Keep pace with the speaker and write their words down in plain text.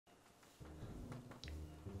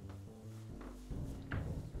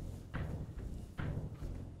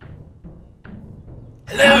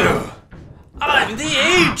Hello, I'm the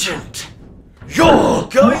agent. You're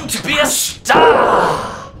going to be a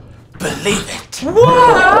star. Believe it.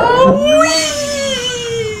 Wow-wee!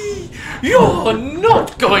 You're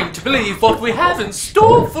not going to believe what we have in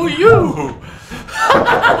store for you.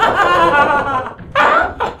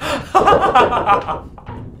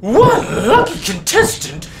 One lucky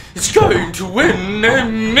contestant is going to win a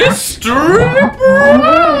mystery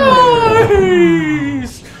prize!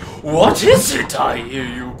 What is it, I hear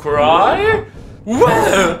you cry?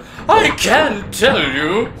 Well, I can't tell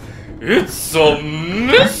you. It's a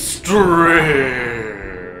mystery.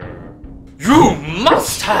 You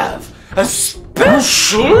must have a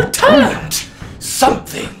special talent.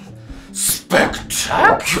 Something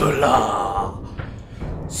spectacular.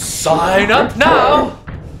 Sign up now.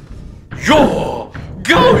 You're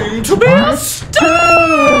going to be a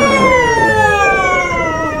star!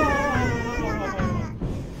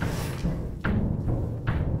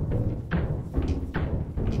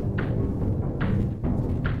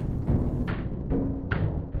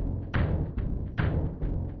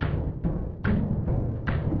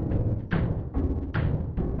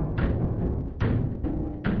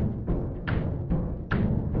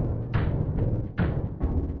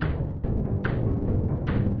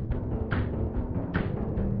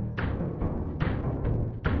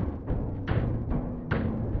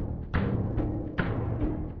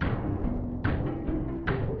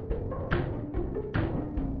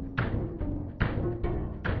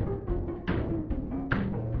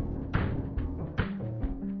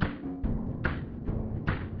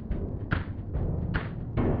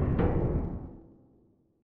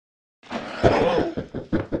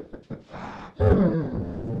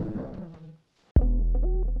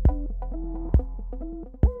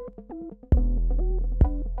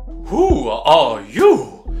 Who are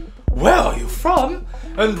you? Where are you from?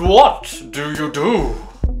 And what do you do?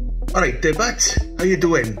 Alright there, Bat. How you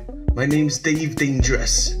doing? My name's Dave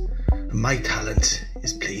Dangerous. And my talent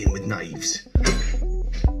is playing with knives.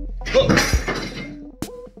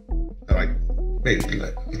 Alright. Wait,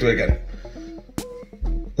 I'll do it again.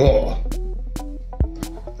 Oh.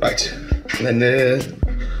 Right. And then,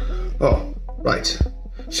 oh, right.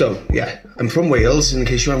 So, yeah, I'm from Wales, in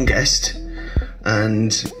case you haven't guessed.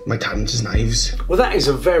 And my talent is knives. Well, that is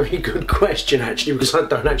a very good question, actually, because I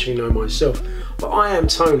don't actually know myself. But I am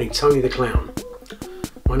Tony the Clown.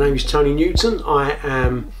 My name is Tony Newton. I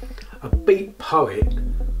am a beat poet,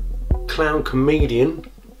 clown comedian.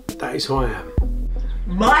 That is who I am.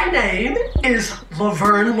 My name is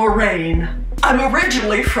Laverne Lorraine. I'm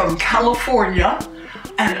originally from California,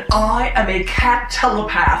 and I am a cat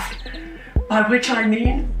telepath, by which I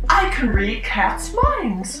mean I can read cats'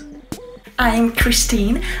 minds. I'm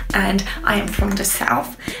Christine and I am from the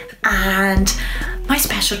south, and my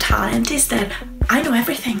special talent is that I know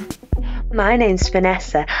everything. My name's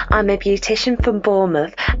Vanessa. I'm a beautician from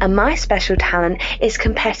Bournemouth, and my special talent is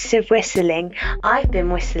competitive whistling. I've been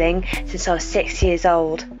whistling since I was 6 years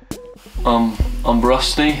old. I'm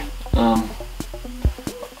Rusty. I'm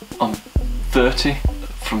 30,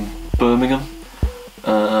 from Birmingham,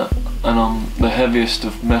 and I'm the heaviest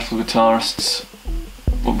of metal guitarists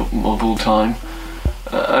of all time,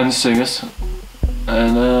 and singers,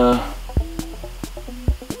 and I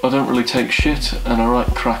don't really take shit, and I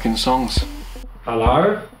write cracking songs.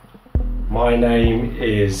 Hello, my name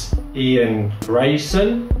is Ian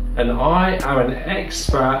Grayson, and I am an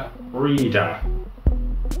expert reader.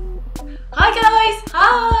 Hi guys,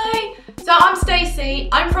 hi! So I'm Stacey,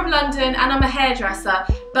 I'm from London and I'm a hairdresser,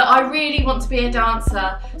 but I really want to be a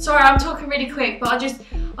dancer. Sorry, I'm talking really quick, but I'm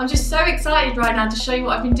just so excited right now to show you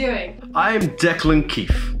what I've been doing. I'm Declan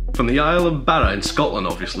Keefe, from the Isle of Barra in Scotland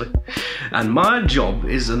obviously, and my job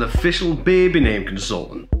is an official baby name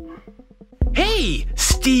consultant. Hey,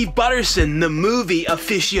 Steve Butterson, the movie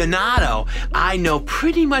aficionado. I know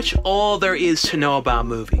pretty much all there is to know about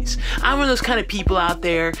movies. I'm one of those kind of people out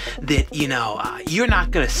there that, you know, you're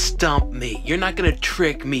not gonna stump me. You're not gonna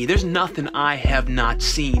trick me. There's nothing I have not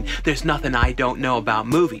seen. There's nothing I don't know about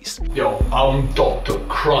movies. Yo, I'm Dr.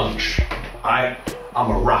 Crunch. I'm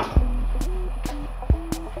a rapper.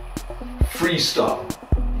 Freestyle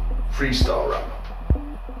rapper.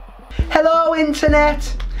 Hello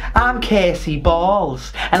Internet, I'm Casey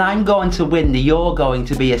Balls, and I'm going to win the You're Going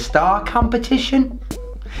to Be a Star competition.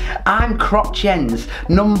 I'm Crotchen's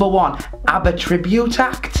 #1 ABBA tribute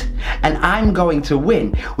act, and I'm going to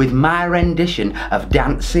win with my rendition of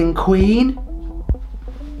Dancing Queen,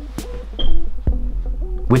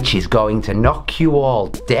 which is going to knock you all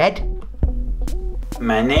dead.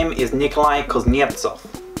 My name is Nikolai Kuznetsov.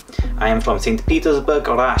 I am from St. Petersburg,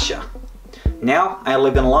 Russia. Now I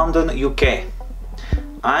live in London, UK.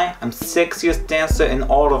 I am sexiest dancer in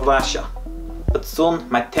all of Russia, but soon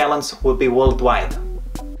my talents will be worldwide.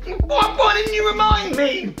 Why didn't you remind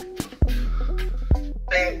me?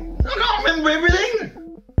 I can't remember everything.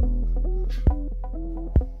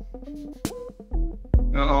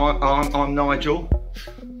 I'm Nigel.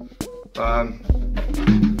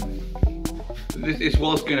 This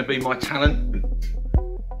was going to be my talent,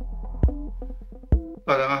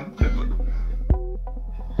 but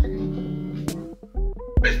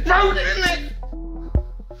it's broken, isn't it?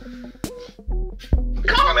 I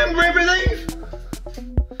can't remember everything.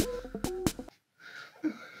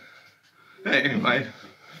 Anyway,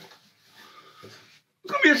 I'm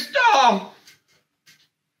gonna be a star.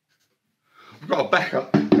 I've got a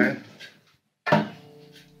backup, man.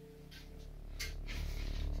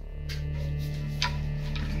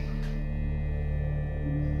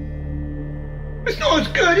 It's not as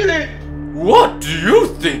good, is it? What do you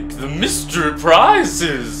think the mystery prize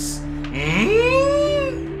is?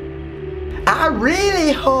 I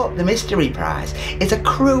really hope the mystery prize is a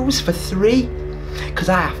cruise for 3, because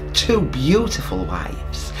I have 2 beautiful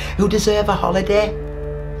wives who deserve a holiday.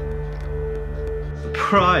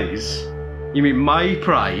 Prize? You mean my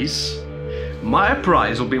prize? My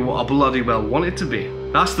prize will be what I bloody well want it to be.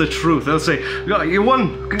 That's the truth. They'll say, "Yeah, you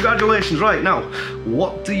won, congratulations, right now.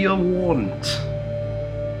 What do you want?"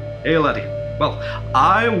 Hey laddie, well,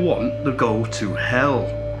 I want to go to hell.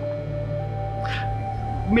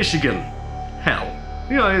 Michigan, hell.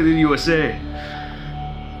 You know, the USA.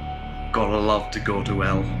 Gotta love to go to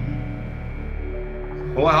hell.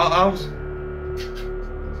 Well,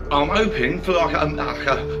 I'm hoping for like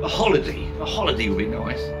a holiday. A holiday would be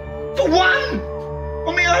nice. For one!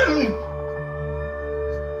 On my own!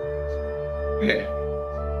 Yeah.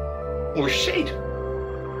 Or a shed.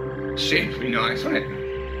 Shed would be nice, wouldn't it?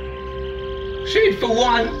 Shed for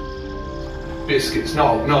one! Biscuits,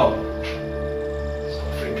 no.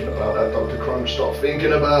 Stop thinking about that, Dr. Crunch. Stop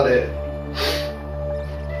thinking about it.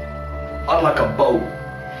 I'd like a boat.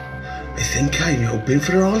 I think I'm hoping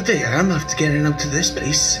for a holiday. I'm after getting out to this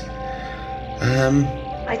place.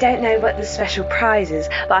 I don't know what the special prize is,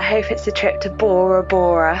 but I hope it's a trip to Bora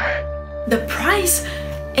Bora. The prize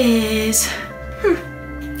is...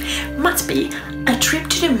 must be a trip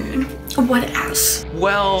to the moon. What else?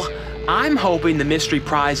 Well, I'm hoping the mystery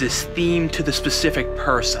prize is themed to the specific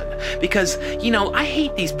person. Because, you know, I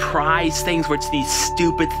hate these prize things where it's these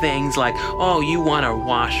stupid things like, oh, you want a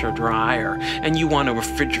washer dryer, and you want a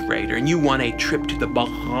refrigerator, and you want a trip to the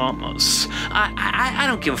Bahamas. I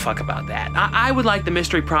don't give a fuck about that. I would like the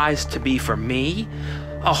mystery prize to be, for me,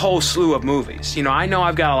 a whole slew of movies. You know, I know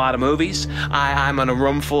I've got a lot of movies. I'm in a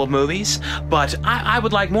room full of movies, but I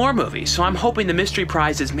would like more movies. So I'm hoping the mystery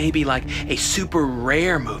prize is maybe like a super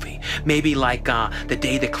rare movie. Maybe like The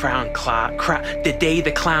Day the Clown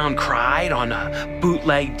Cried on a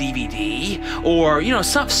bootleg DVD, or you know,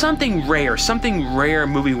 something rare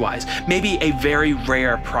movie-wise. Maybe a very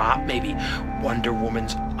rare prop. Maybe Wonder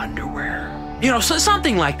Woman's underwear. You know, so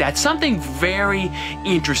something like that, something very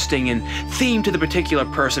interesting and themed to the particular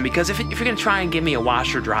person, because if you're gonna try and give me a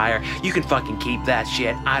washer dryer, you can fucking keep that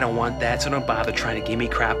shit. I don't want that, so don't bother trying to give me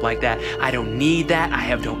crap like that. I don't need that, I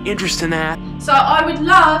have no interest in that. So I would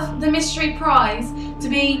love the mystery prize to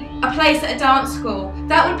be a place at a dance school.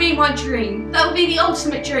 That would be my dream. That would be the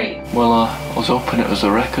ultimate dream. Well, I was hoping it was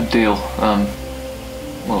a record deal.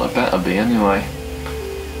 Well, it better be anyway.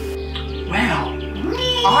 Well,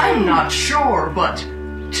 I'm not sure, but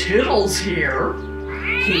Tittle's here.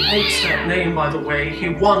 He hates that name, by the way. He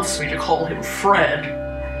wants me to call him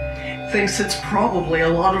Fred. Thinks it's probably a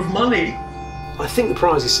lot of money. I think the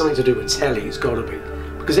prize is something to do with telly, it's got to be.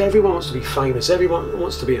 Because everyone wants to be famous, everyone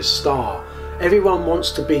wants to be a star. Everyone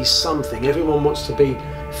wants to be something, everyone wants to be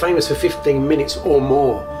famous for 15 minutes or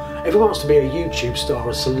more. Everyone wants to be a YouTube star,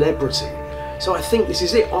 a celebrity. So I think this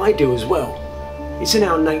is it, I do as well. It's in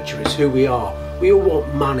our nature, it's who we are. We all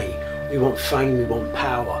want money, we want fame, we want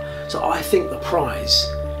power. So I think the prize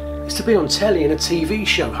is to be on telly in a TV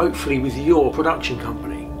show, hopefully with your production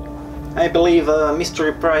company. I believe a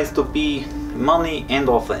mystery prize to be money and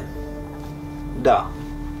often. Duh.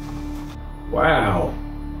 Wow,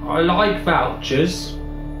 I like vouchers,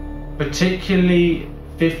 particularly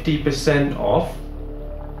 50% off.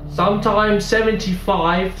 Sometimes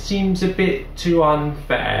 75 seems a bit too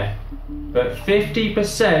unfair, but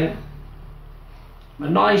 50%, a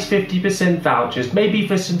nice 50% vouchers, maybe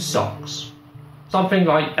for some socks, something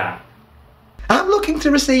like that. I'm looking to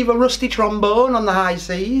receive a rusty trombone on the high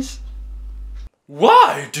seas.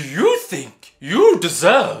 Why do you think you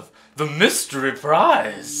deserve the mystery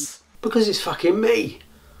prize? Because it's fucking me.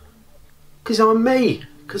 Because I'm me.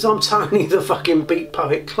 Because I'm Tony the fucking beat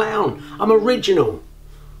poet clown. I'm original.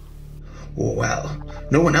 Oh, well,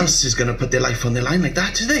 no one else is gonna put their life on the line like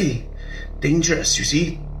that, are they? Dangerous, you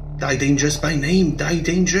see? Die dangerous by name, die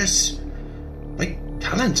dangerous by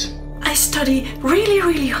talent. I study really,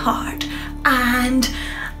 really hard, and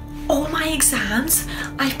all my exams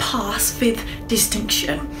I pass with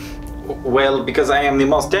distinction. Well, because I am the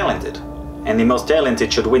most talented, and the most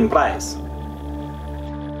talented should win prize.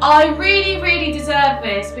 I really, really deserve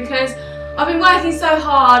this because I've been working so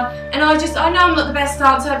hard, and I know I'm not the best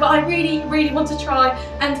dancer, but I really, really want to try,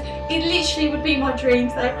 and it literally would be my dream.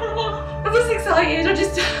 So I'm just excited.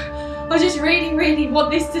 I just really, really want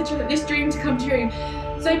this dream to come true.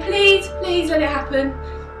 So please, please let it happen.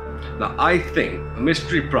 Now, I think the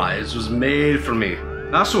mystery prize was made for me.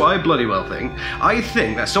 That's what I bloody well think. I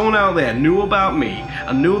think that someone out there knew about me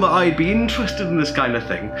and knew that I'd be interested in this kind of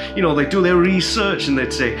thing. You know, they'd do their research and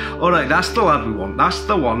they'd say, alright, that's the lad we want, that's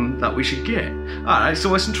the one that we should get. Alright, so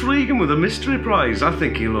let's intrigue him with a mystery prize. I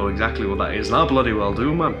think he'll know exactly what that is, and I bloody well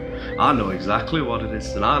do, man. I know exactly what it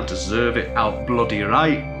is, and I deserve it out bloody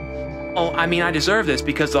right. Oh, I mean, I deserve this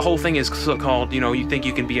because the whole thing is so-called, you know, you think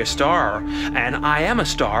you can be a star, and I am a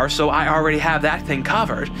star, so I already have that thing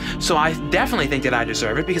covered. So I definitely think that I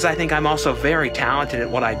deserve it because I think I'm also very talented at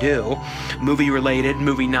what I do. Movie-related,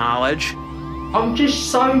 movie knowledge. I'm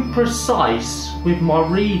just so precise with my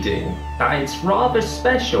reading that it's rather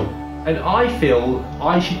special, and I feel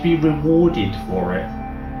I should be rewarded for it.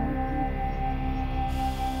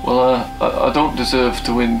 Well, I don't deserve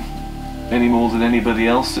to win any more than anybody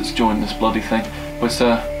else that's joined this bloody thing, but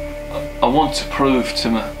I want to prove to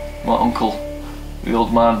my uncle, the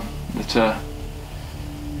old man, that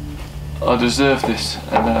I deserve this,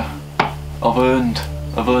 and I've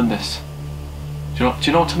earned this. Do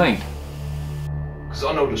you know what I mean? Because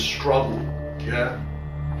I know the struggle, yeah?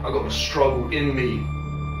 I got the struggle in me.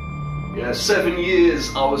 Yeah, 7 years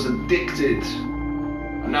I was addicted,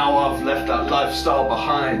 and now I've left that lifestyle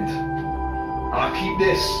behind. And I keep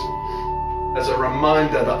this as a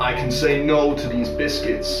reminder that I can say no to these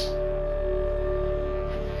biscuits.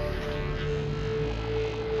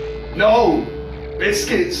 No!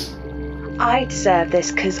 Biscuits! I deserve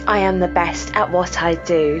this because I am the best at what I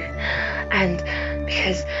do. And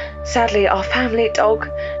because, sadly, our family dog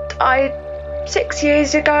died 6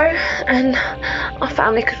 years ago, and our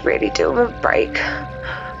family could really do with a break.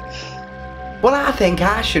 Well, I think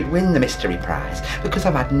I should win the mystery prize because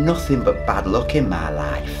I've had nothing but bad luck in my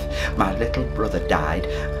life. My little brother died,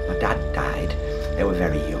 my dad died, they were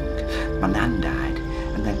very young, my nan died,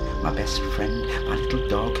 and then my best friend, my little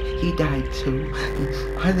dog, he died too. And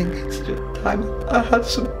I think it's just time I had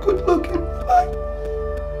some good luck in my life.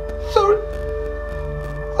 Sorry.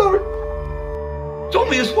 It's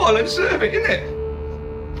obvious why I deserve it, isn't it?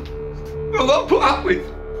 Well, I'll put up with.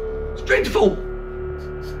 It's dreadful.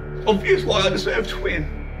 Obvious why I deserve to win.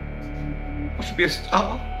 I should be a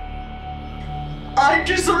star. I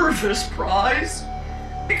deserve this prize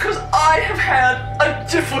because I have had a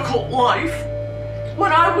difficult life.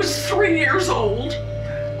 When I was 3 years old,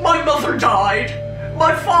 my mother died.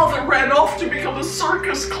 My father ran off to become a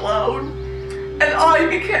circus clown, and I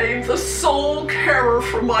became the sole carer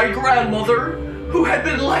for my grandmother, who had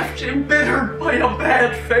been left embittered by a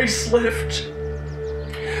bad facelift.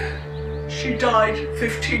 She died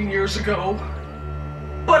 15 years ago,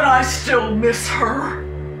 but I still miss her.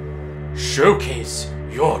 Showcase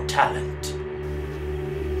your talent.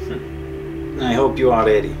 I hope you are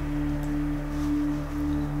ready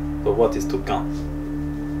for what is to come.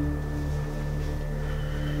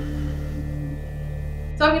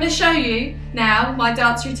 So I'm going to show you now my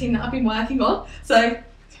dance routine that I've been working on. So.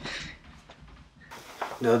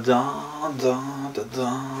 Da da da da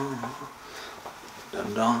da. Da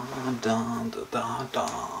da da da da da.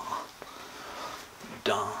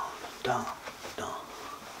 Da da da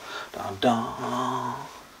da da. Da da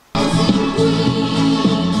da da da da da da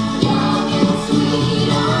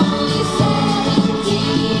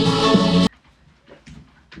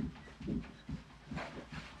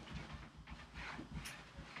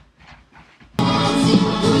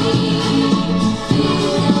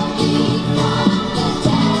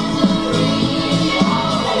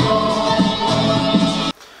da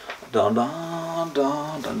da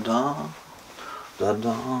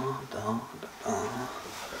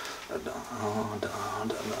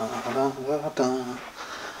da da da da.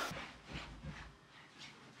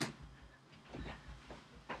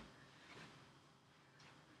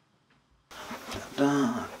 Da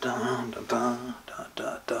da da da da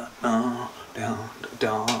da da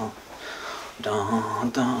da da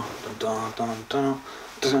da da da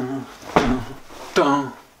da da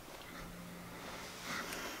da.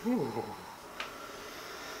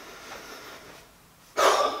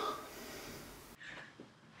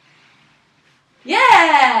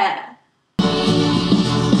 Yeah!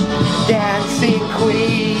 Dancing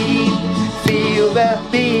queen, feel the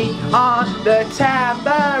beat on the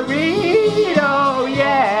tambourine, oh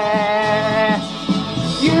yeah.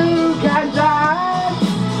 You can dance,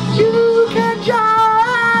 you can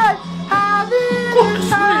jive, having the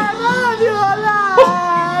time of your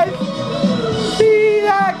life. See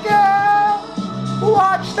that girl,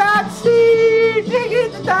 watch that scene,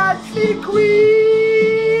 dig the dancing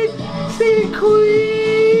queen, see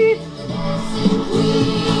queen.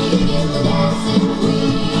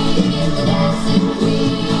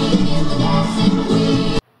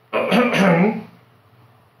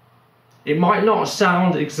 It might not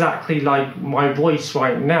sound exactly like my voice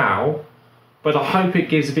right now, but I hope it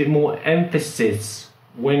gives a bit more emphasis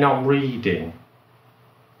when I'm reading.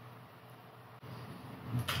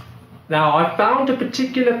 Now, I found a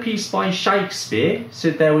particular piece by Shakespeare,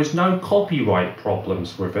 so there was no copyright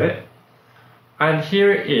problems with it. And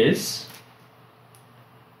here it is.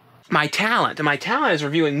 My talent is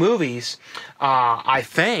reviewing movies, I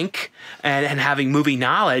think, and having movie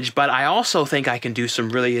knowledge, but I also think I can do some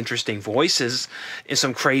really interesting voices and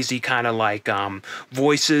some crazy kind of like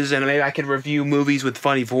voices, and maybe I could review movies with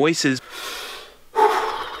funny voices.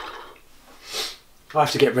 I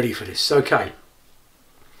have to get ready for this.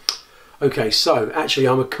 Okay, so actually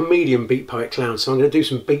I'm a comedian, beat poet, clown, so I'm going to do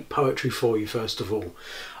some beat poetry for you first of all.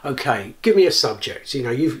 Okay, give me a subject. You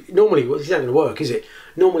know, normally, well, it's not going to work, is it?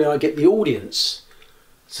 Normally I get the audience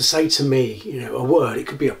to say to me, you know, a word. It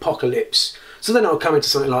could be apocalypse. So then I'll come into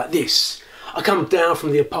something like this. I come down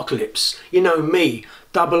from the apocalypse. You know me,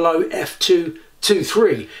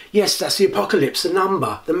 00F223. Yes, that's the apocalypse, the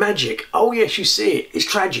number, the magic. Oh yes, you see it. It's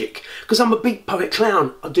tragic. Because I'm a beat poet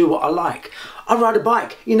clown. I do what I like. I ride a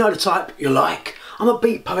bike. You know the type you like. I'm a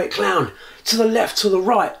beat poet clown. To the left, to the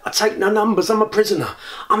right. I take no numbers. I'm a prisoner.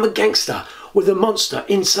 I'm a gangster with a monster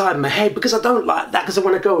inside my head, because I don't like that, because I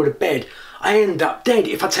want to go to bed. I end up dead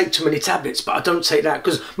if I take too many tablets, but I don't take that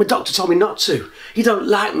because my doctor told me not to. He don't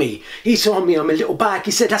like me. He told me I'm a little bike.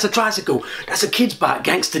 He said, that's a tricycle. That's a kid's bike,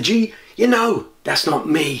 gangster G. You know, that's not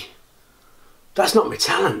me. That's not my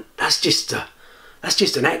talent. That's just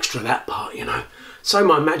an extra, that part, you know. So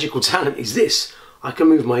my magical talent is this. I can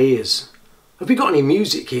move my ears. Have we got any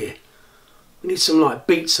music here? We need some like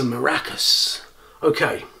beats and maracas.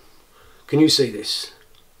 Okay. Can you see this?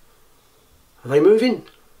 Are they moving?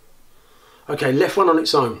 Okay, left one on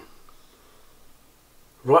its own.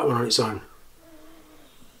 Right one on its own.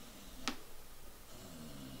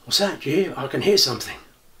 What's that? Do you hear? I can hear something.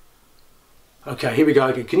 Okay, here we go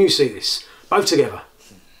again. Can you see this? Both together.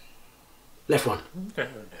 Left one.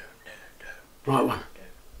 Right one.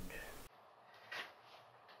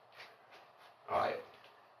 Alright.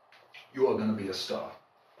 You are gonna be a star.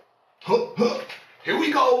 Huh, huh. Here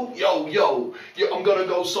we go, yo, yo. I'm gonna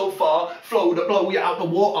go so far, flow to blow you out the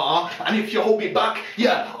water. And if you hold me back,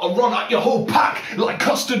 yeah, I'll run out your whole pack like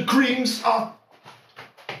custard creams.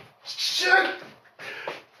 Shit!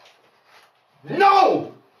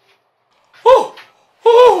 No! Oh!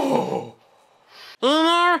 Oh! You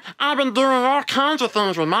know, I've been doing all kinds of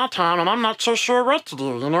things with my time, and I'm not so sure what to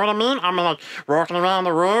do, you know what I mean? I'm like walking around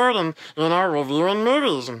the world and, you know, reviewing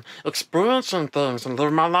movies and experiencing things and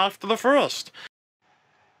living my life to the fullest.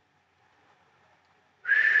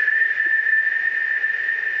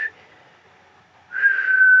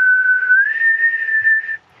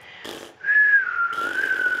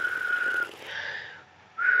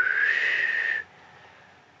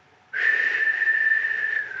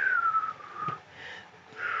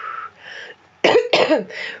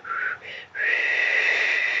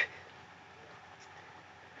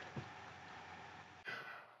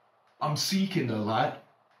 I'm seeking the light.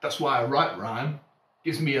 That's why I write rhyme.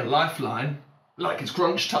 Gives me a lifeline, like it's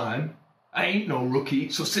crunch time. I ain't no rookie,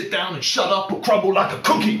 so sit down and shut up or crumble like a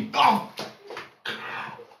cookie. Oh.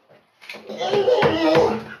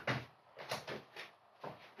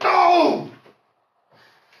 No!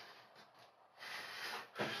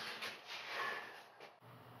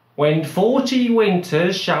 When 40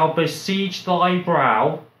 winters shall besiege thy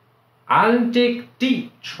brow, and dig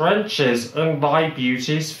deep trenches in thy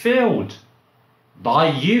beauty's field, thy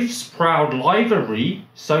youth's proud livery,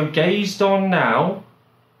 so gazed on now,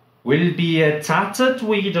 will be a tattered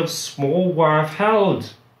weed of small worth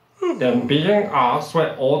held, than being asked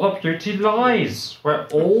where all the beauty lies, where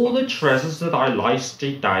all the treasures of thy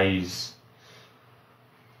lusty days.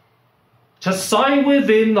 To sigh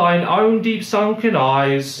within thine own deep sunken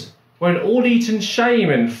eyes, when all eaten shame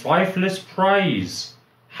and faithless praise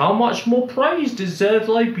how much more praise deserves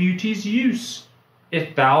thy beauty's use?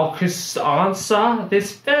 If thou couldst answer,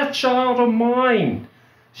 this fair child of mine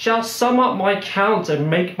shall sum up my count and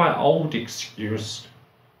make my old excuse,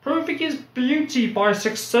 proving his beauty by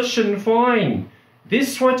succession fine.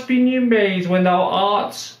 This would be new made when thou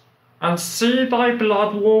art, and see thy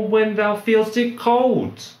blood warm when thou feelst it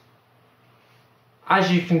cold. As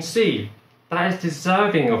you can see, that is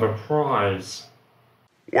deserving of a prize.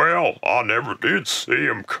 Well, I never did see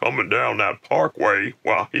him coming down that parkway.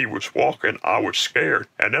 While he was walking, I was scared,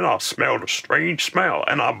 and then I smelled a strange smell,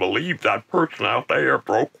 and I believe that person out there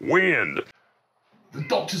broke wind. The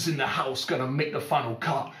doctor's in the house, gonna make the final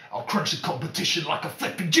cut. I'll crunch the competition like a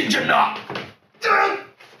flipping ginger nut.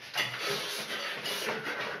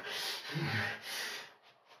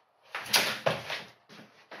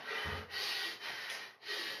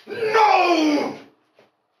 No!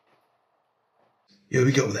 Here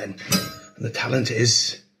we go then. And the talent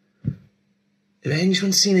is... Have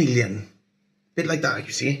anyone seen Alien? Bit like that,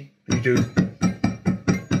 you see? You do...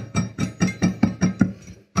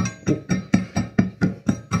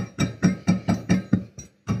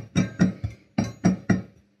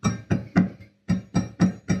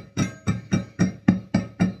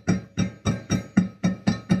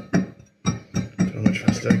 Don't know how much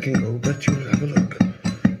faster I can go, but you'll have a look.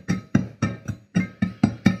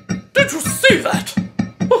 Did you see that?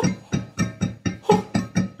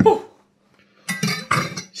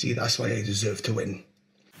 See, that's why I deserve to win.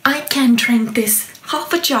 I can drink this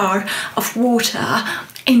half a jar of water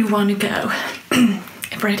in one go.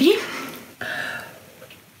 Ready?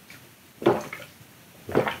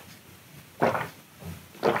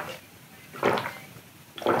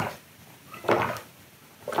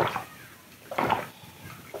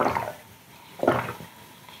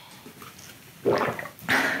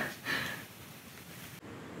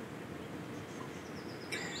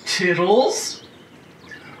 Tiddles,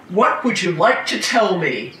 what would you like to tell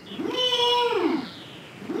me?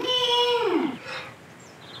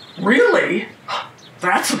 Really?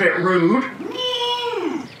 That's a bit rude.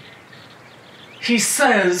 He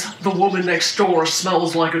says the woman next door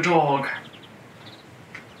smells like a dog.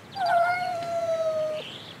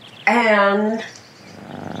 And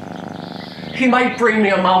he might bring me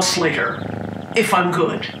a mouse later, if I'm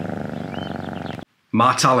good.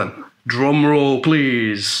 My talent. Drum roll,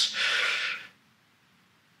 please.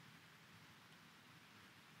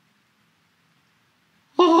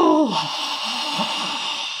 Oh.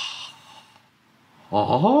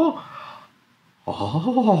 Oh.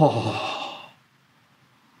 Oh.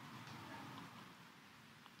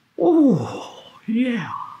 Oh,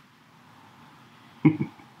 yeah.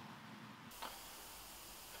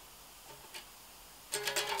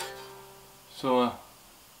 So,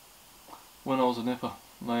 when I was a nipper,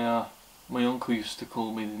 my uncle used to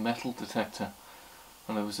call me the metal detector,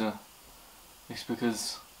 and it's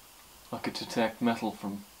because I could detect metal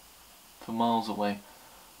from miles away.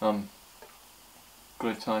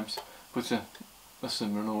 Great times, but that's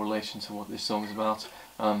no relation to what this song's about.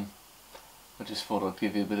 I just thought I'd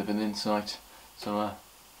give you a bit of an insight. So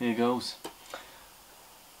here goes.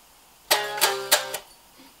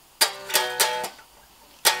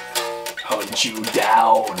 Hunt you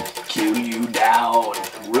down, kill you down,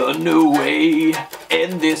 run away,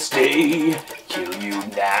 end this day, kill you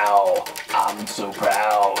now, I'm so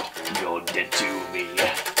proud, you're dead to me.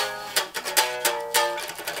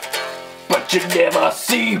 But you never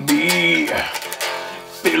see me,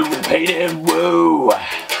 filled with pain and woe.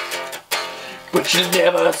 But you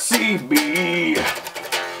never see me,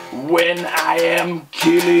 when I am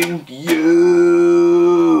killing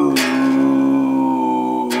you.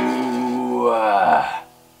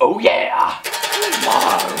 Oh yeah!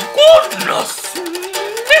 My goodness me!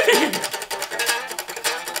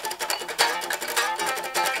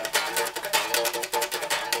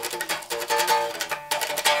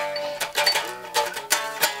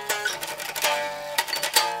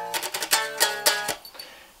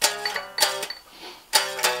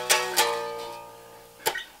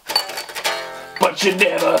 But you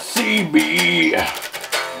never see me,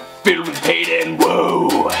 filled with pain and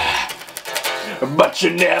woe. But you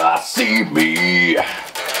never see me,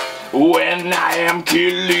 when I am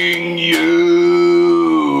killing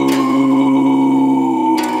you.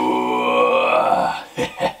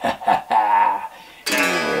 Yeah.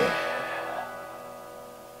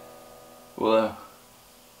 Well,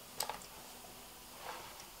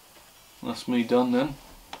 that's me done then.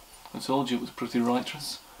 I told you it was pretty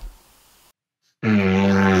righteous.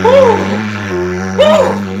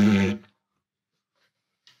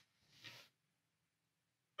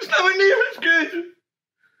 It's nowhere near as good.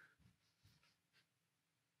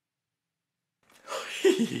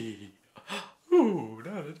 Ooh,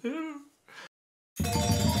 no.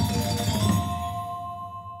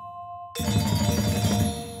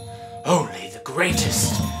 Only the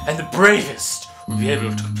greatest and the bravest will be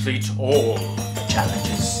able to complete all the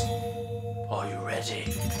challenges. Are you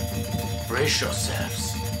ready? Brace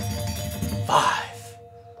yourselves. 5,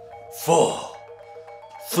 4,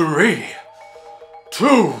 3,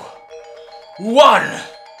 2, 1.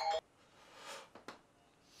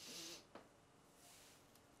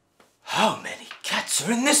 How many cats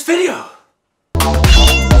are in this video? I'm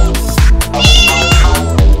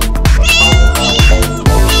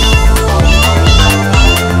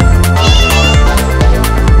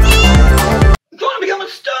trying to become a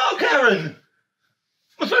star, Karen!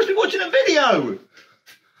 I'm supposed to be watching a video!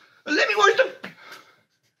 Let me watch the...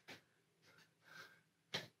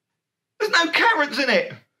 There's no carrots in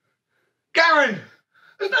it! Karen!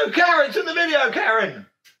 There's no carrots in the video, Karen!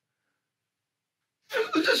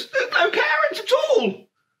 There's no carrots at all!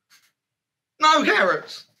 No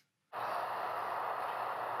carrots!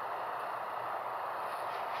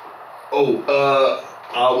 Oh,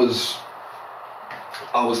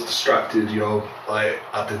 I was distracted, yo. I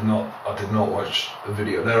did not watch the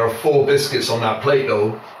video. There are 4 biscuits on that plate,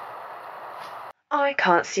 though. I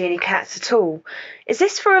can't see any cats at all. Is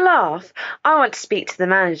this for a laugh? I want to speak to the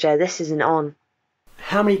manager. This isn't on.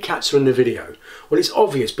 How many cats are in the video? Well, it's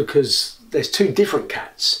obvious because there's 2 different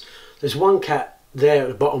cats. There's one cat there at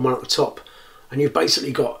the bottom, one at the top, and you've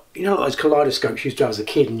basically got, you know, those kaleidoscopes you used to have as a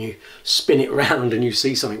kid, and you spin it round and you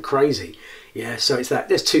see something crazy. Yeah, so it's that.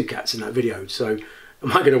 There's 2 cats in that video. So,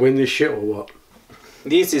 am I going to win this shit or what?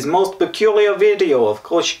 This is most peculiar video of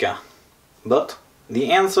Koshka, but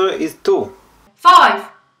the answer is 2. 5.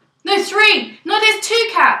 No, 3. No, there's 2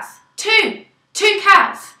 cats. 2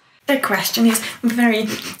 cats. The question is very,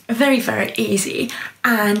 very, very easy,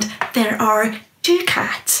 and there are 2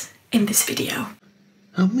 cats in this video.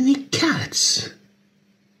 How many cats?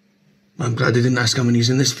 I'm glad they didn't ask how many's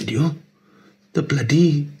in this video. The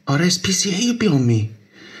bloody RSPCA will be on me.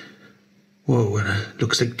 Whoa,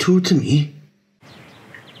 looks like 2 to me.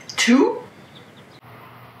 2?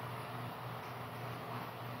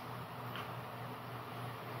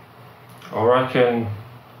 I reckon,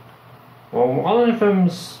 well, one of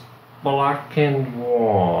them's black and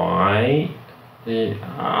white, the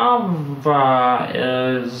other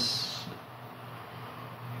is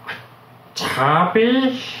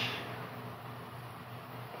tabby.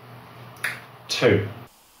 2.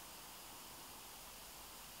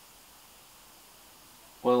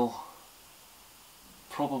 Well,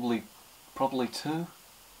 probably 2.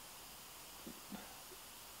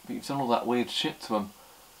 But you've done all that weird shit to him.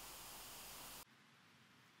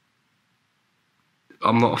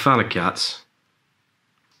 I'm not a fan of cats,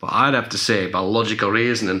 but I'd have to say, by logical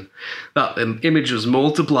reasoning, that the image was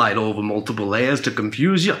multiplied over multiple layers to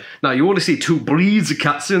confuse you. Now, you only see 2 breeds of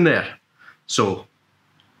cats in there, so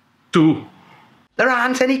 2. There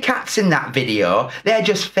aren't any cats in that video. They're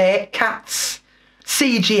just fake cats.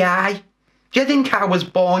 CGI. Do you think I was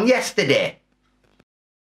born yesterday?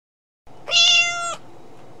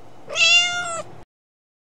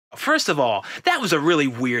 First of all, that was a really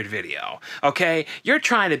weird video, okay? You're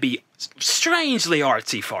trying to be strangely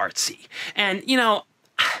artsy-fartsy. And, you know,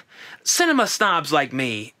 cinema snobs like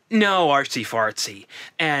me know artsy-fartsy.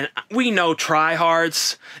 And we know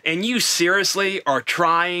tryhards. And you seriously are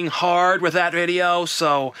trying hard with that video.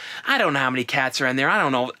 So, I don't know how many cats are in there. I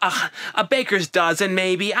don't know. A baker's dozen,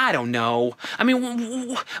 maybe. I don't know. I mean,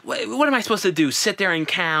 what am I supposed to do? Sit there and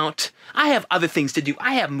count? I have other things to do.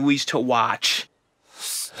 I have movies to watch.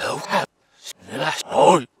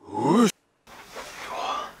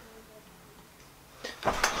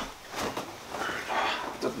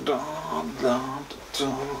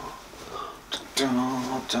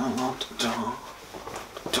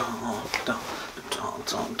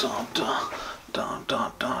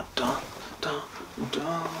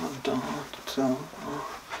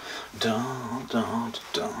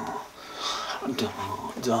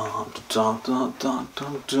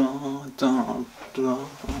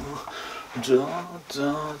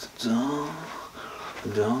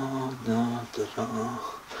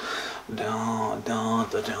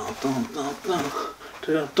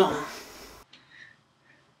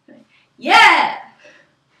 Yeah!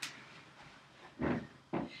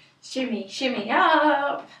 Shimmy, shimmy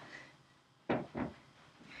up.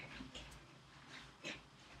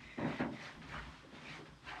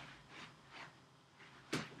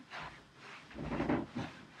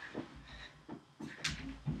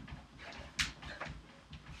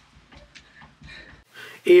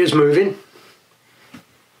 Ears moving.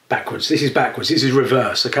 Backwards. This is backwards. This is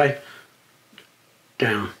reverse, okay?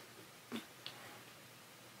 down.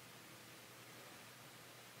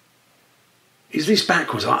 Is this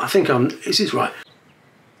backwards? I think is this right?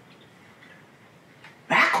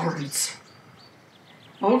 Backwards?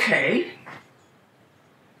 Okay.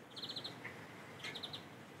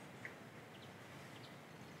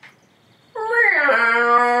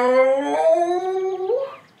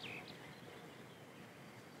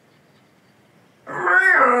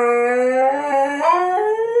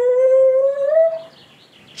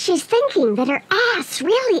 She's thinking that her ass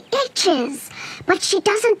really itches, but she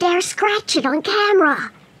doesn't dare scratch it on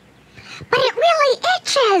camera. But it really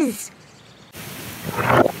itches!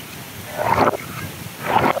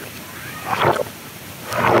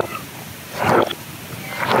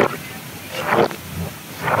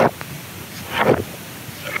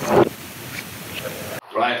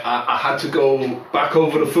 Right, I had to go back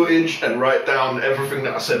over the footage and write down everything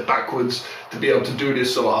that I said backwards to be able to do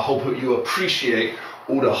this, so I hope that you appreciate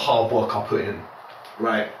all the hard work I put in.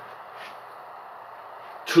 Right.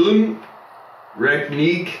 Tun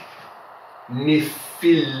regnig ni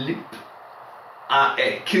Philip a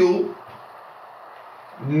ekil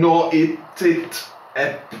no itit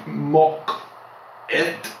ep mok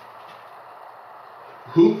et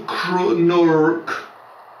hukronurk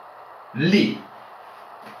li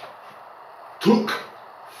tuk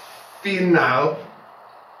final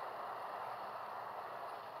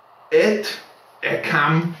et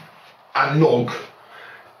ekam anog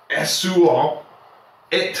esua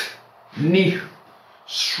et ni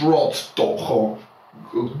srot docho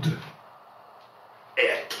good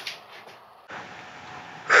et.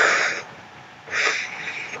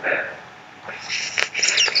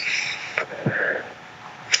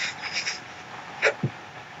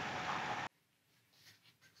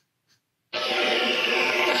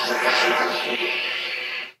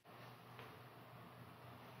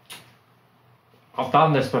 I've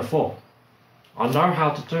done this before. I know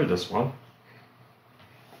how to do this one.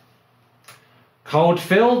 Cold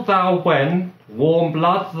fill thou when, warm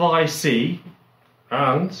blood thy sea,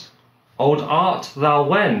 and old art thou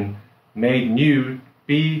when, made new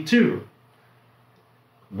be too.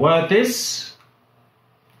 Were this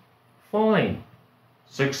fine?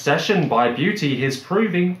 Succession by beauty his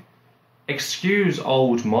proving, excuse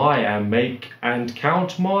old my and make and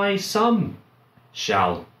count my sum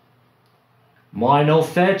shall. Mine, O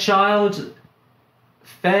fair child,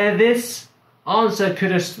 fair this? Answer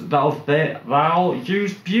couldst thou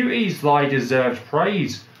use beauty's thy deserved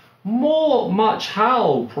praise. More much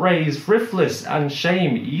how praise thriftless and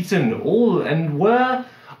shame eaten all, and were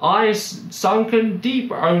I sunken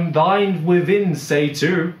deep own thine within say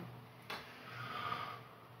too.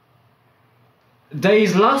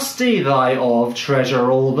 Days lusty thy of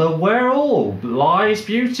treasure all the whereall lies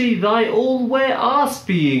beauty thy all where us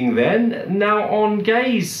being then now on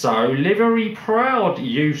gaze so livery proud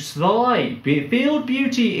use thy field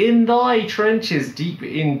beauty in thy trenches deep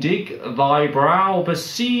in dig thy brow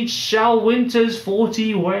besieged shall winters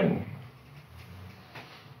 40 when.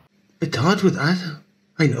 It's hard with that,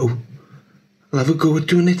 I know. I'll have a go at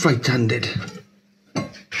doing it right-handed.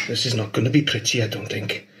 This is not going to be pretty, I don't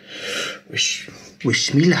think.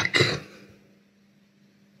 Wish me luck.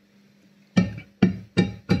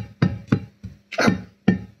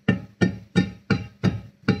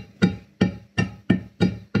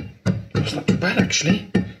 That's not too bad,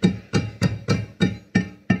 actually.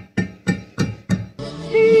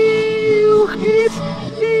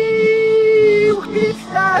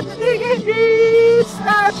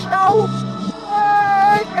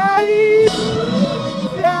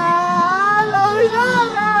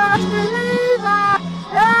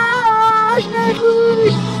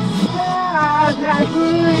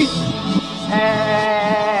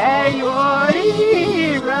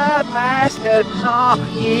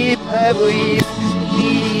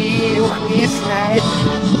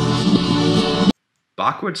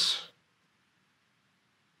 Backwards?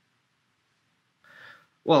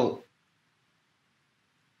 Well,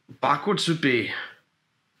 backwards would be...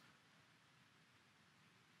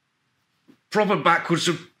 Proper backwards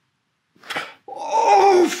would...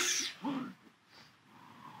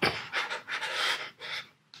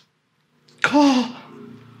 Oh!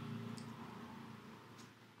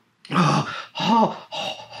 Oh!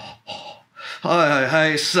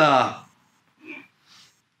 Hi, sir.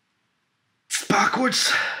 It's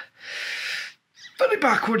backwards. Very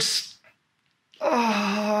backwards.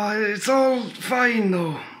 Oh, it's all fine,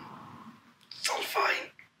 though. It's all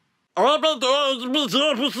fine.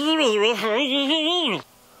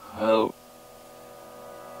 Oh.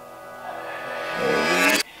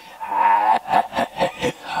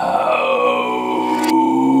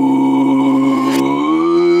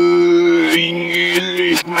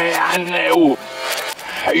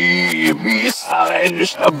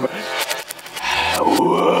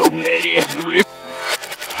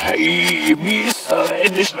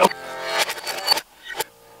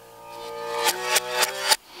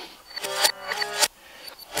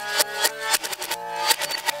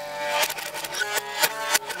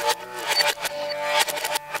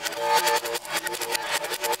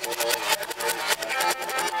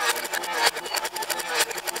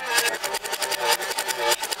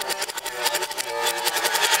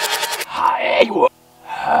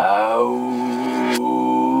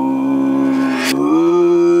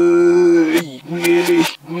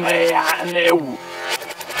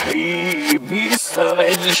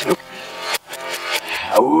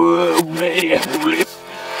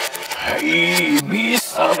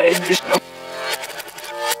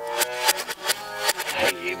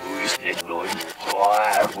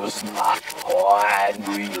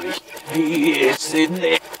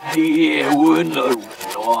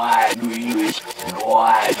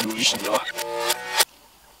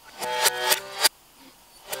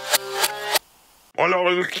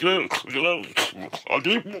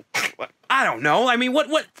 I don't know. I mean, what?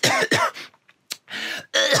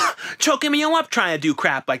 Choking me up trying to do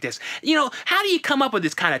crap like this. You know, how do you come up with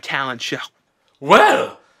this kind of talent show?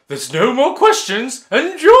 Well, there's no more questions,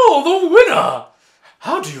 and you're the winner.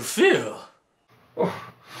 How do you feel? Well,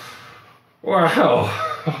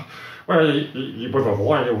 you would have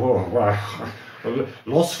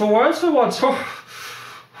lost for words for once.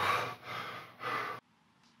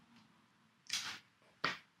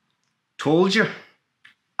 Told you.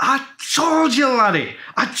 I told you, laddie.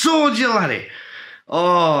 I told you, laddie.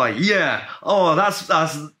 Oh, yeah. Oh, that's,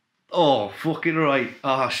 oh, fucking right.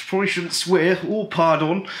 She probably shouldn't swear. Oh,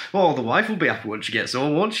 pardon. Oh, the wife will be happy when she gets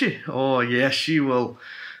home, won't she? Oh, yes, she will.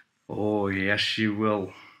 Oh, yes, she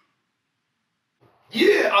will.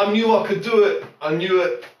 Yeah, I knew I could do it. I knew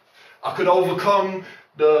it. I could overcome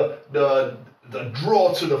the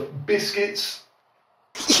draw to the biscuits.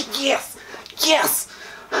 Yes! Yes!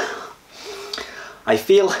 I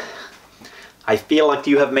feel like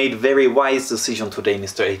you have made very wise decision today,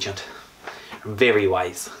 Mr. Agent. Very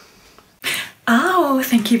wise. Oh,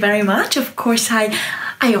 thank you very much. Of course, I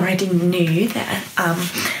already knew that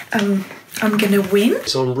I'm gonna win.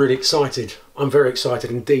 So I'm really excited. I'm very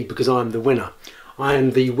excited indeed because I'm the winner. I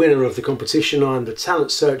am the winner of the competition. I am the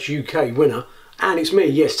Talent Search UK winner. And it's me,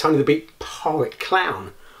 yes, Tony the Beat Poet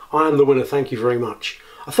Clown. I am the winner, thank you very much.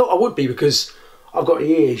 I thought I would be because I've got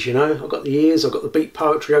ears, you know. I've got the ears, I've got the beat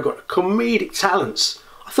poetry, I've got comedic talents.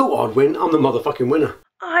 I thought I'd win. I'm the motherfucking winner.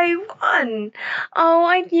 I won! Oh,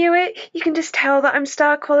 I knew it. You can just tell that I'm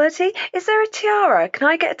star quality. Is there a tiara? Can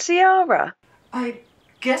I get a tiara? I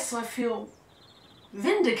guess I feel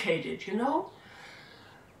vindicated, you know?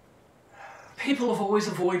 People have always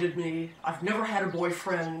avoided me. I've never had a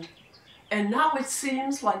boyfriend. And now it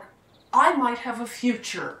seems like I might have a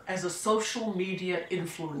future as a social media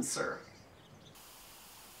influencer.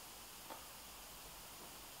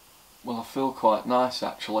 Well, I feel quite nice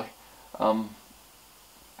actually.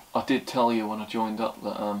 I did tell you when I joined up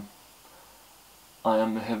that I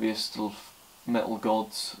am the heaviest of metal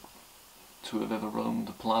gods to have ever roamed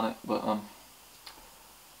the planet, but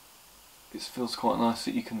it feels quite nice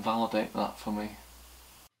that you can validate that for me.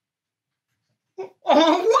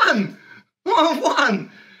 Oh, one!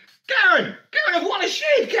 Karen, what a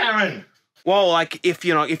shade, Karen! Well, like, if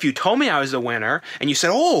you told me I was the winner, and you said,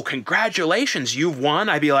 oh, congratulations, you've won,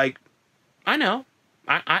 I'd be like, I know.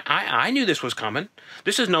 I knew this was coming.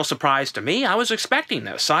 This is no surprise to me. I was expecting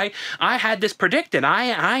this. I had this predicted. I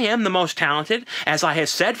am the most talented, as I have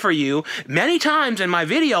said for you many times in my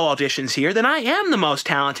video auditions here, that I am the most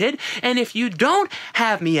talented, and if you don't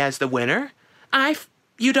have me as the winner,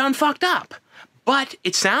 you done fucked up. But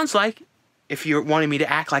it sounds like if you're wanting me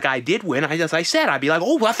to act like I did win, as I said, I'd be like,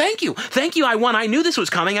 oh, well, thank you. Thank you, I won. I knew this was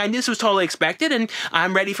coming. I knew this was totally expected, and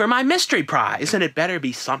I'm ready for my mystery prize. And it better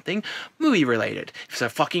be something movie-related. If it's a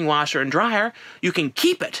fucking washer and dryer, you can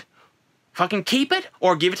keep it. Fucking keep it,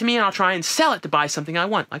 or give it to me and I'll try and sell it to buy something I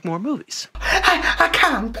want, like more movies. I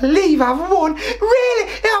can't believe I've won.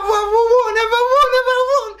 Really? I've won. What have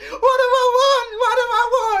I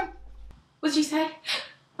won? What did you say?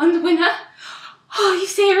 I'm the winner? Oh, are you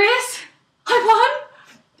serious? I won?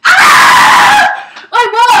 Ah! I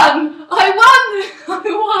won!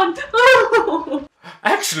 Oh.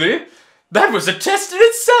 Actually, that was a test in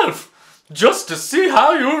itself, just to see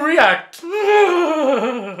how you react.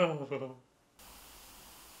 Well,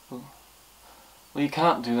 you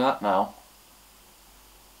can't do that now.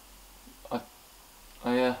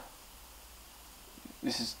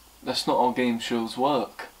 That's not how game shows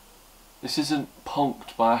work. This isn't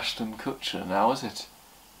Punked by Ashton Kutcher now, is it?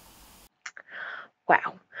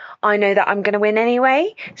 Well, I know that I'm going to win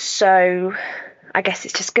anyway, so I guess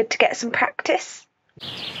it's just good to get some practice.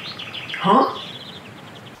 Huh?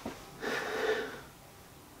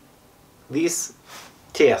 This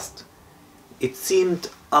test, it seemed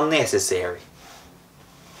unnecessary.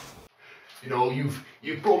 You know,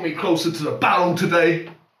 you've brought me closer to the barrel today.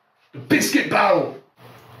 The biscuit barrel.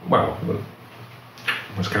 Well,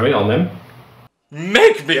 let's carry on then.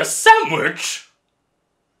 Make me a sandwich!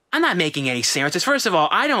 I'm not making any sandwiches. First of all,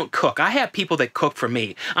 I don't cook. I have people that cook for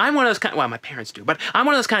me. I'm one of those kind. Well, my parents do, but I'm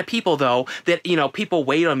one of those kind of people, though, that people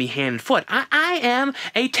wait on me hand and foot. I am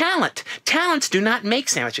a talent. Talents do not make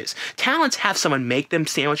sandwiches. Talents have someone make them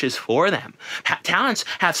sandwiches for them. Talents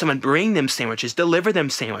have someone bring them sandwiches, deliver them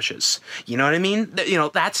sandwiches. You know what I mean?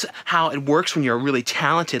 That's how it works when you're really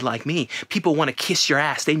talented like me. People want to kiss your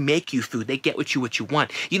ass. They make you food. They get what you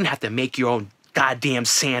want. You don't have to make your own goddamn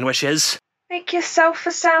sandwiches. Make yourself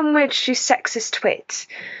a sandwich, you sexist twit.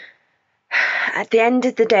 At the end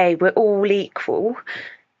of the day, we're all equal.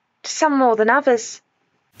 Some more than others.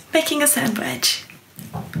 Making a sandwich.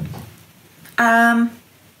 Yeah.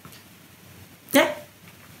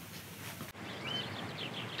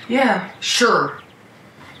 Yeah, sure.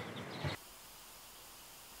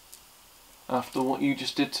 After what you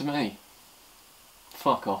just did to me?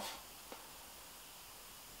 Fuck off.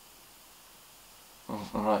 Oh,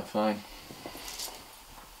 alright, fine.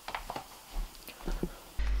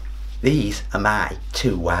 These are my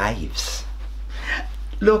 2 wives.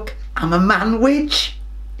 Look, I'm a manwich.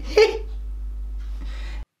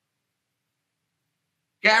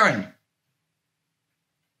 Karen!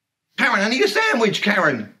 Karen, I need a sandwich,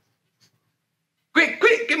 Karen! Quick,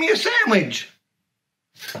 give me a sandwich!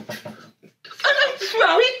 I don't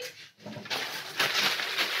throw it!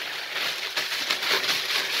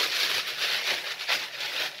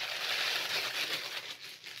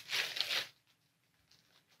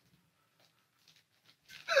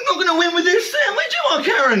 I'm not going to win with this sandwich, am I,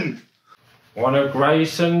 Karen? One of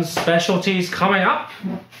Grayson's specialties coming up.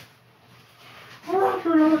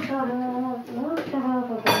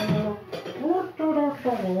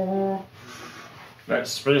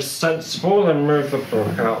 Let's be sensible and move the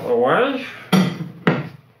book out the way.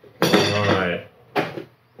 Right.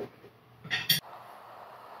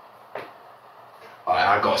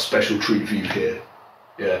 I got a special treat for you here.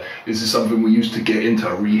 Yeah, this is something we used to get into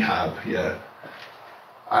rehab, yeah.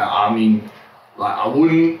 I mean, like, I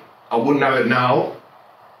wouldn't have it now,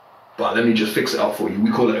 but let me just fix it up for you. We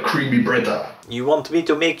call it a creamy breader. You want me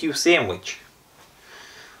to make you sandwich?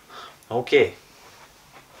 Okay.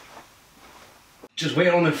 Just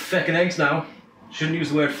waiting on the feckin' eggs now. Shouldn't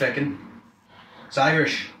use the word feckin'. It's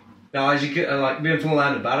Irish. Now, as you get, like, being from the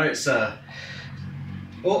land of batter, it's,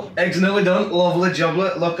 oh, eggs are nearly done. Lovely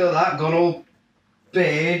joblet. Look at that. Gone all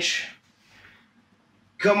beige.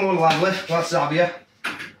 Come on, lovely. Let's have you.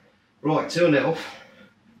 Right, 2-0.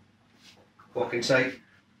 What can I say?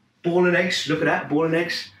 Boiling eggs. Look at that. Boiling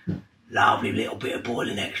eggs. Lovely little bit of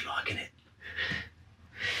boiling eggs, liking it.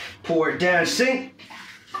 Pour it down sink.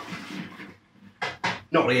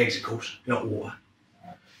 Not the eggs, of course, not water.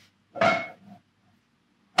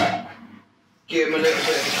 Give them a little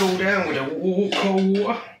bit of a cool down with the cold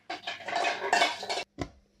water.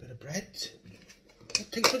 Bit of bread.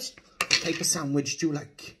 What type of sandwich do you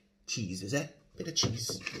like? Cheese, is it? Bit of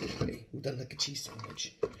cheese. Okay, who doesn't like a cheese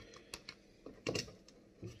sandwich?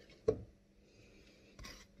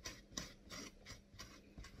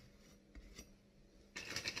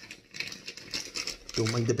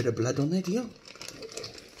 Don't mind a bit of blood on there, do you?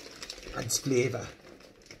 Adds flavour.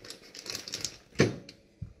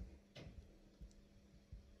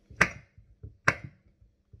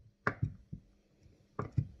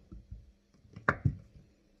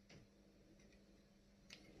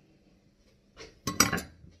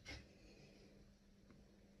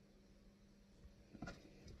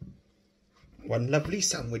 One lovely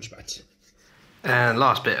sandwich, Bat. And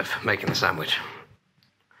last bit of making the sandwich.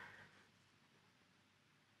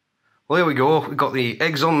 Well, here we go. We've got the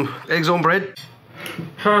eggs on bread.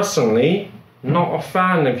 Personally, not a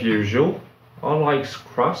fan of usual. I like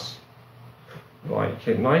crust. Like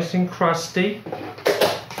it nice and crusty.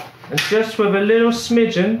 And just with a little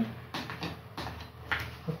smidgen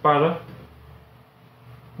of butter.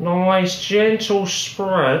 Nice gentle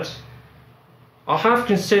spread. I have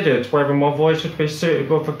considered whether my voice would be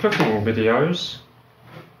suitable for cooking videos.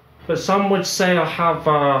 But some would say I have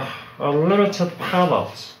a limited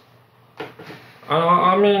palate.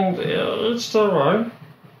 I mean, it's alright.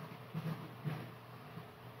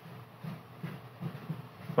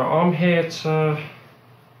 But I'm here to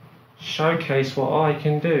showcase what I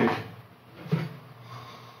can do.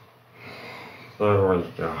 There we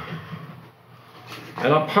go.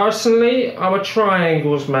 And personally, I'm a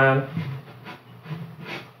triangles man.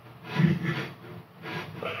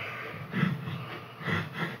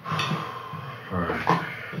 Right.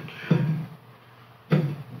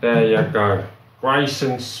 There you go.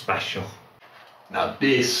 Grayson special. Now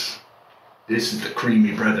this is the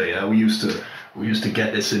creamy bread, yeah. We used to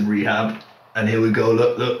get this in rehab, and here we go.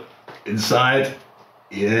 Look inside.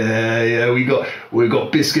 Yeah, we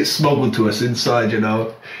got biscuits smuggled to us inside. You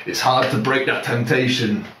know, it's hard to break that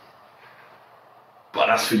temptation, but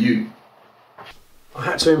that's for you. I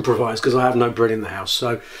had to improvise because I have no bread in the house,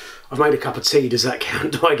 so I've made a cup of tea. Does that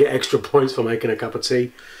count? Do I get extra points for making a cup of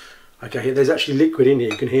tea? Okay, there's actually liquid in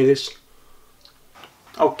here. You can hear this.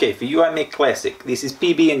 Okay, for you I make classic. This is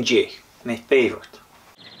PB&J, my favorite.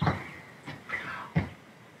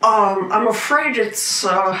 I'm afraid it's,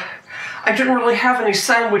 I didn't really have any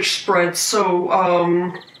sandwich spread, so,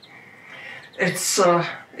 it's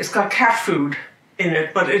got cat food in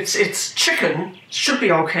it, but it's chicken. Should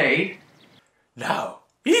be okay. Now,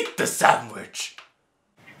 eat the sandwich.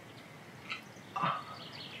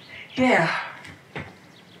 Yeah.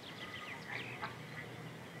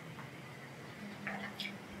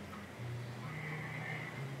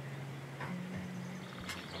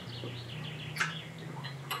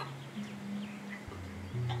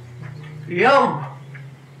 Yum!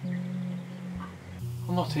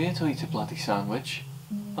 I'm not here to eat a bloody sandwich.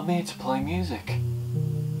 I'm here to play music.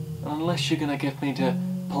 And unless you're gonna get me to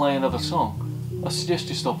play another song, I suggest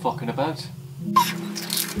you stop fucking about.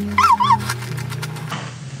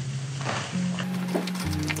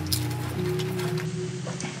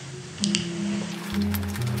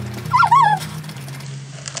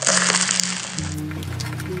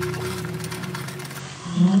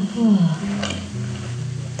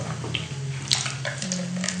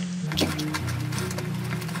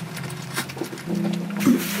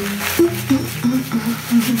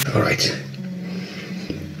 All right.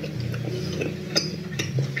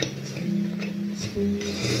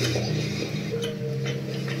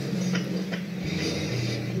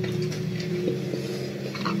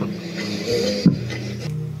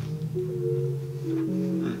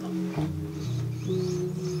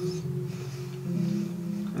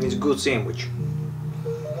 It's a good sandwich.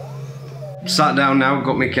 Sat down now,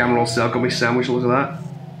 got my camera all set, got my sandwich, look at that.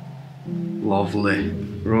 Lovely.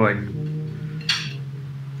 Right.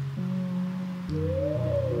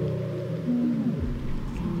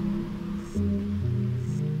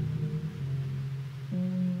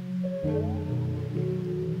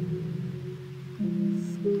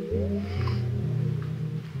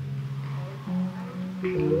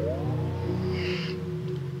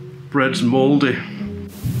 Bread's mouldy.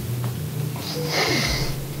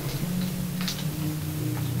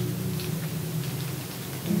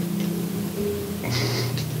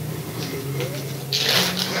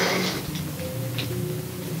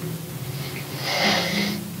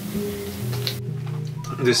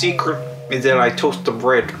 The secret is that I toast the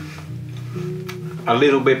bread a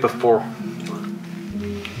little bit before.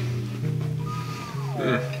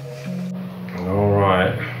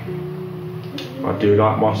 Alright. I do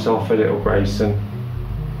like myself a little Grayson.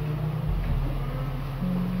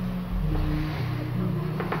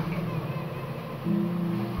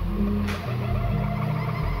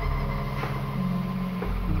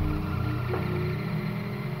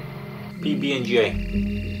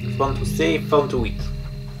 PB&J. Fun to say, fun to eat.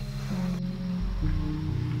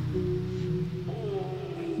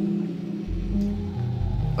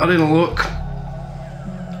 I didn't look.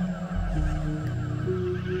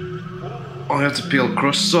 I had to peel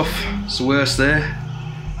crusts off. It's the worst there.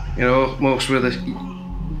 You know, most where the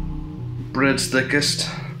bread's thickest.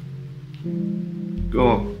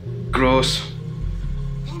 Oh, gross.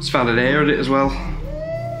 It's found an air in it as well.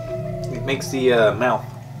 It makes the mouth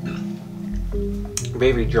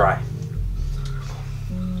very dry.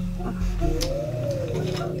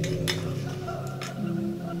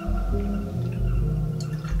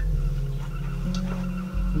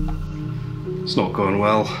 It's not going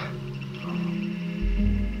well.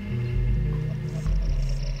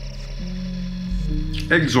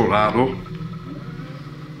 Eggs alright though.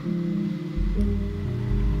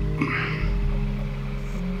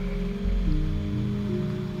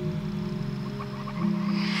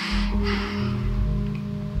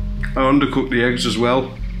 I undercooked the eggs as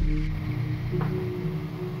well.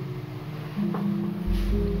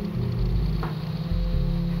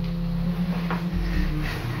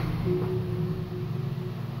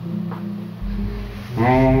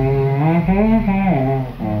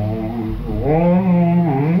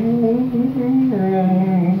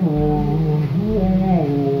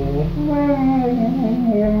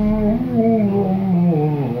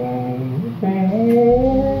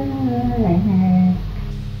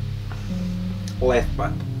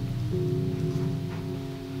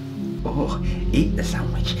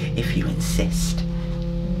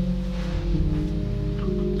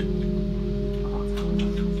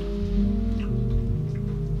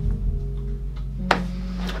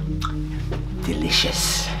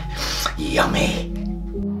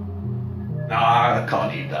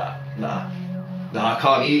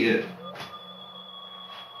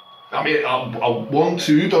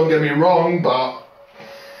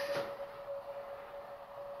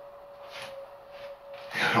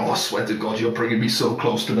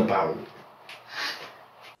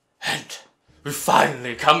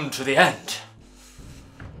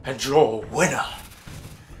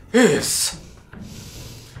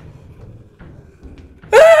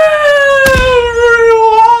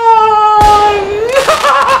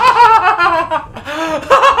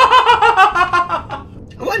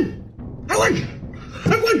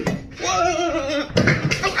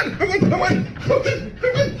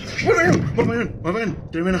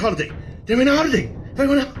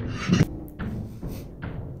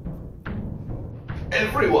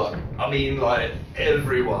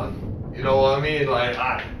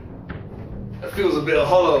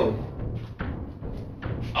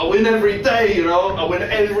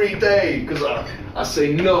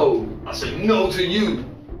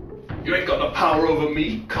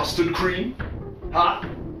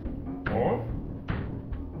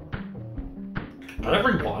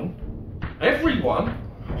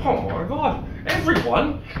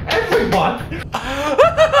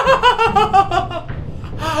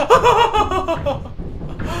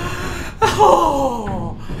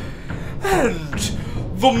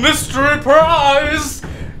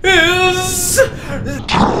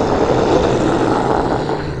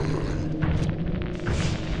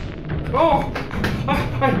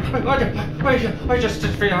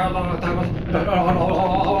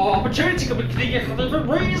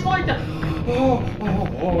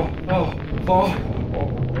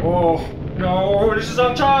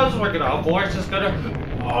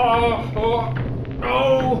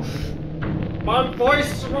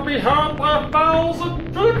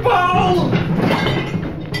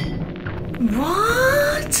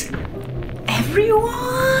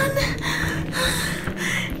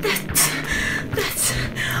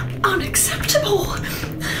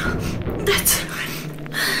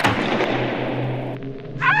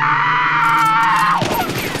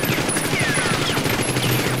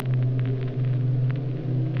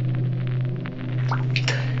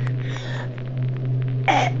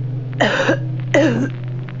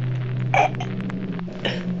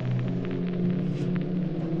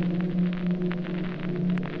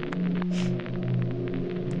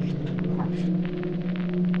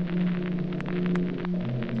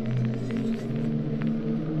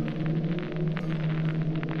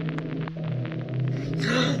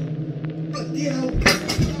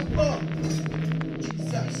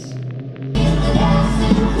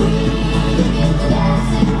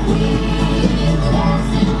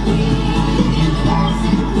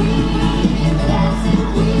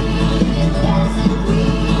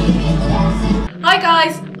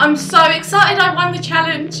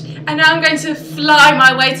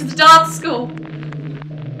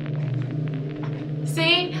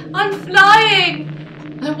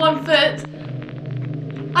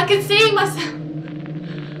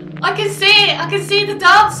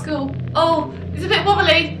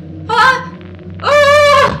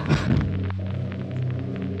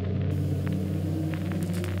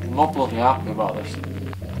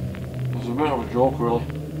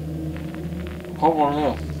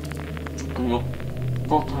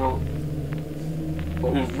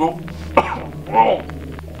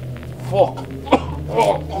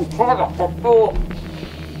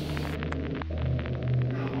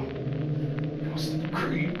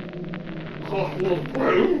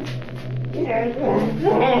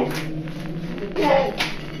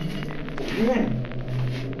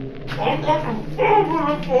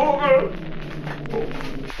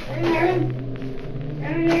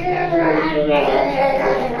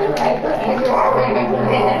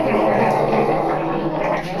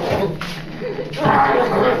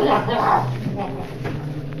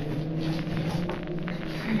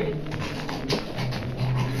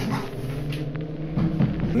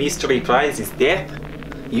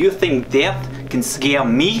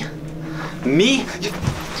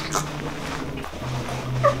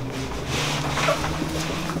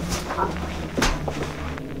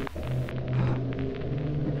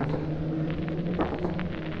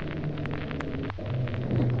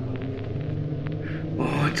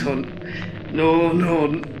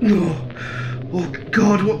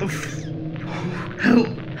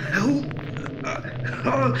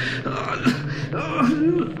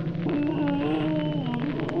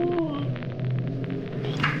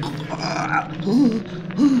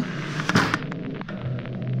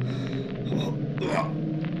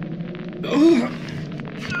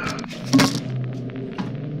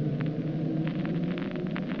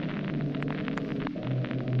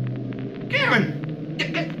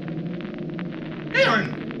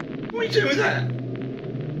 Karen, what are you doing with that?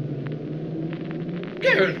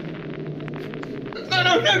 Karen.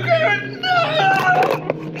 No, Karen!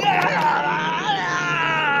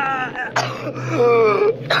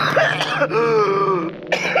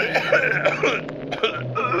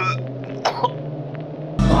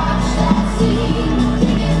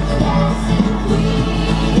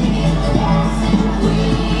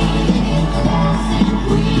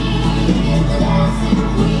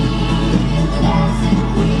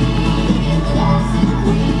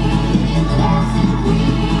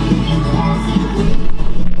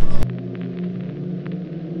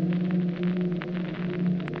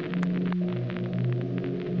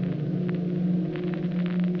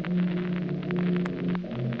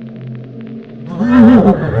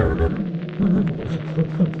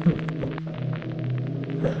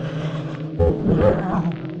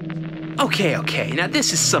 Okay, now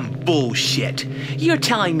this is some bullshit. You're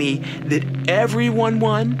telling me that everyone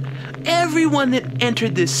won? Everyone that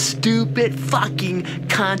entered this stupid fucking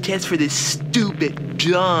contest for this stupid,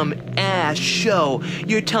 dumb ass show,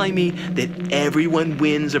 you're telling me that everyone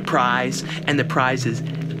wins a prize and the prize is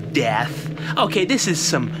death? Okay, this is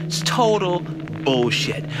some total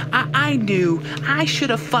bullshit. I knew, I should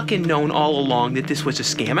have fucking known all along that this was a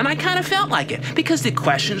scam, and I kind of felt like it because the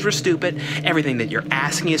questions were stupid, everything that you're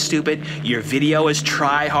asking is stupid, your video is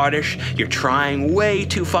try-hardish, you're trying way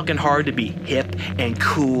too fucking hard to be hip and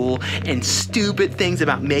cool, and stupid things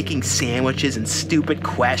about making sandwiches and stupid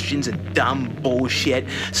questions and dumb bullshit.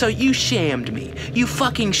 So you shammed me. You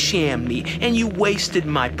fucking shammed me, and you wasted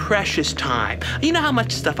my precious time. You know how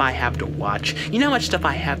much stuff I have to watch? You know how much stuff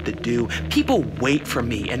I have to do? People wait for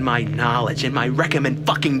me and my knowledge and my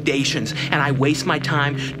recommendations, and I waste my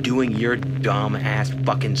time doing your dumb ass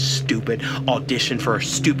fucking stupid audition for a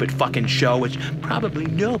stupid fucking show which probably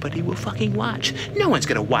nobody will fucking watch. No one's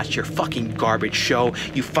gonna watch your fucking garbage show,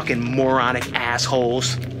 you fucking moronic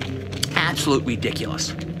assholes. Absolute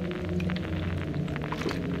ridiculous.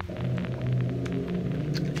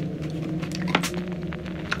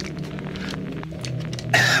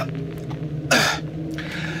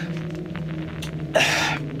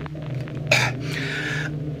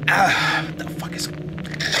 What the fuck is...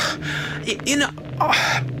 You know...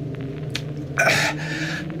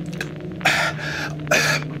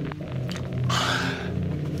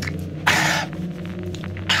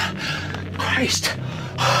 Christ.